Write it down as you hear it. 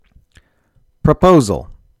Proposal.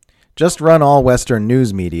 Just run all Western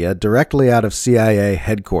news media directly out of CIA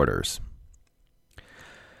headquarters.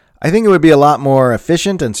 I think it would be a lot more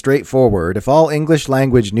efficient and straightforward if all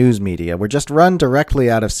English-language news media were just run directly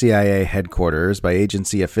out of CIA headquarters by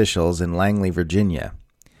agency officials in Langley, Virginia.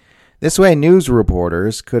 This way, news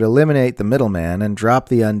reporters could eliminate the middleman and drop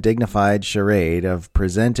the undignified charade of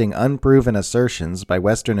presenting unproven assertions by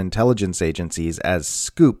Western intelligence agencies as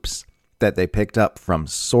scoops that they picked up from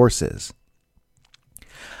sources.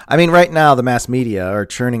 I mean, right now, the mass media are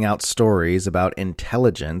churning out stories about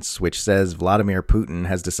intelligence, which says Vladimir Putin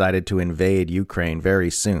has decided to invade Ukraine very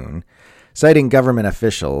soon, citing government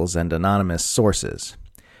officials and anonymous sources.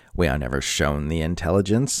 We are never shown the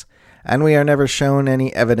intelligence, and we are never shown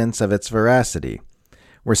any evidence of its veracity.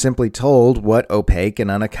 We're simply told what opaque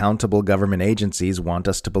and unaccountable government agencies want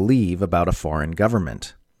us to believe about a foreign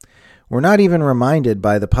government. We're not even reminded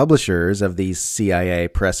by the publishers of these CIA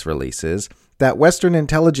press releases that Western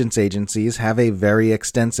intelligence agencies have a very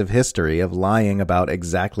extensive history of lying about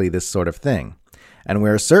exactly this sort of thing, and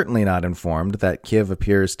we're certainly not informed that Kyiv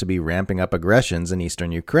appears to be ramping up aggressions in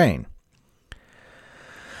eastern Ukraine.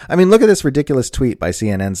 I mean, look at this ridiculous tweet by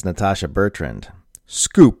CNN's Natasha Bertrand.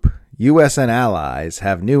 Scoop. U.S. and allies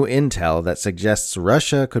have new intel that suggests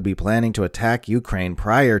Russia could be planning to attack Ukraine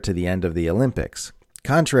prior to the end of the Olympics,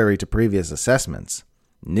 contrary to previous assessments.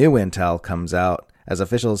 New intel comes out as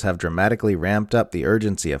officials have dramatically ramped up the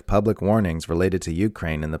urgency of public warnings related to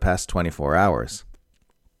Ukraine in the past 24 hours.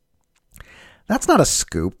 That's not a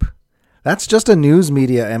scoop. That's just a news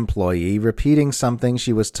media employee repeating something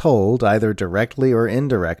she was told either directly or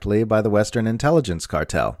indirectly by the Western intelligence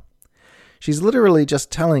cartel. She's literally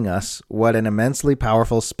just telling us what an immensely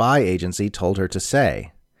powerful spy agency told her to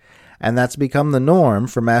say. And that's become the norm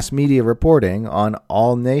for mass media reporting on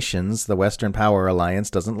all nations the Western Power Alliance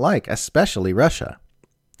doesn't like, especially Russia.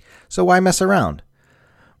 So why mess around?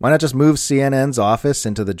 Why not just move CNN's office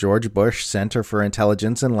into the George Bush Center for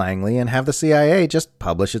Intelligence in Langley and have the CIA just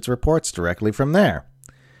publish its reports directly from there?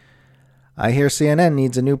 I hear CNN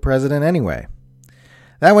needs a new president anyway.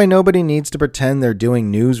 That way nobody needs to pretend they're doing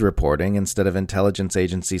news reporting instead of intelligence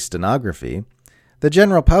agency stenography. The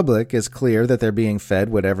general public is clear that they're being fed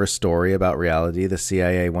whatever story about reality the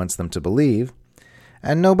CIA wants them to believe,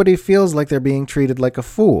 and nobody feels like they're being treated like a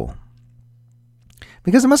fool.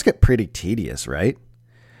 Because it must get pretty tedious, right?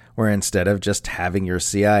 Where instead of just having your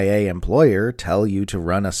CIA employer tell you to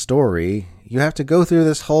run a story, you have to go through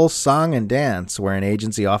this whole song and dance where an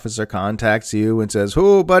agency officer contacts you and says,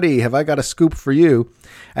 "Oh, buddy, have I got a scoop for you?"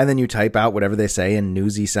 And then you type out whatever they say in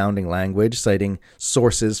newsy-sounding language, citing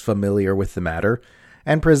sources familiar with the matter,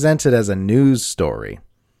 and present it as a news story.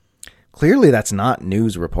 Clearly, that's not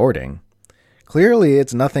news reporting. Clearly,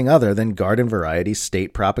 it's nothing other than garden variety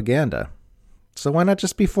state propaganda. So why not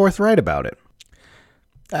just be forthright about it?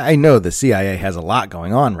 I know the CIA has a lot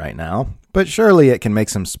going on right now, but surely it can make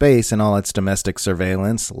some space in all its domestic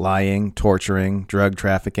surveillance, lying, torturing, drug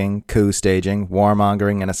trafficking, coup staging,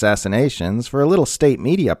 warmongering, and assassinations for a little state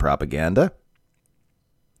media propaganda.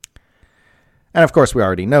 And of course, we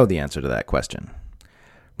already know the answer to that question.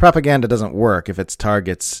 Propaganda doesn't work if its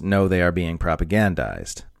targets know they are being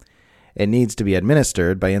propagandized. It needs to be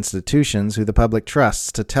administered by institutions who the public trusts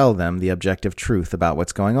to tell them the objective truth about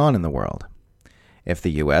what's going on in the world. If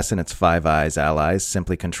the U.S. and its Five Eyes allies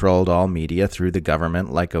simply controlled all media through the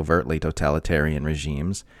government like overtly totalitarian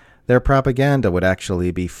regimes, their propaganda would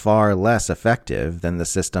actually be far less effective than the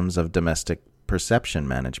systems of domestic perception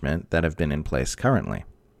management that have been in place currently.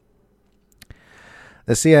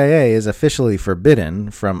 The CIA is officially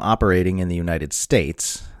forbidden from operating in the United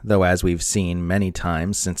States, though as we've seen many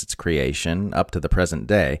times since its creation up to the present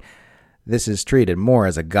day, this is treated more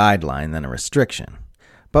as a guideline than a restriction.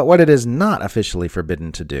 But what it is not officially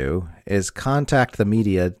forbidden to do is contact the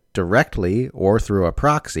media directly or through a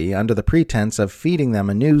proxy under the pretense of feeding them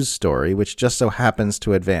a news story which just so happens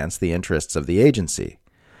to advance the interests of the agency.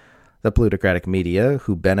 The plutocratic media,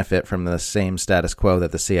 who benefit from the same status quo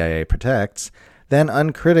that the CIA protects, then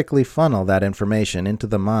uncritically funnel that information into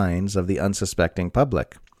the minds of the unsuspecting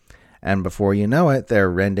public. And before you know it, they're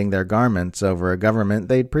rending their garments over a government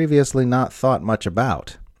they'd previously not thought much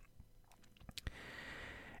about.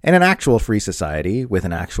 In an actual free society, with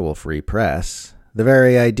an actual free press, the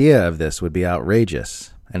very idea of this would be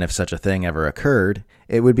outrageous, and if such a thing ever occurred,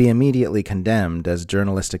 it would be immediately condemned as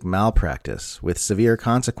journalistic malpractice with severe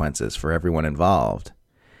consequences for everyone involved.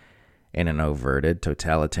 In an overted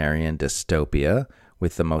totalitarian dystopia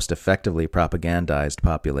with the most effectively propagandized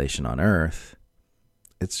population on Earth,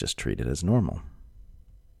 it's just treated as normal.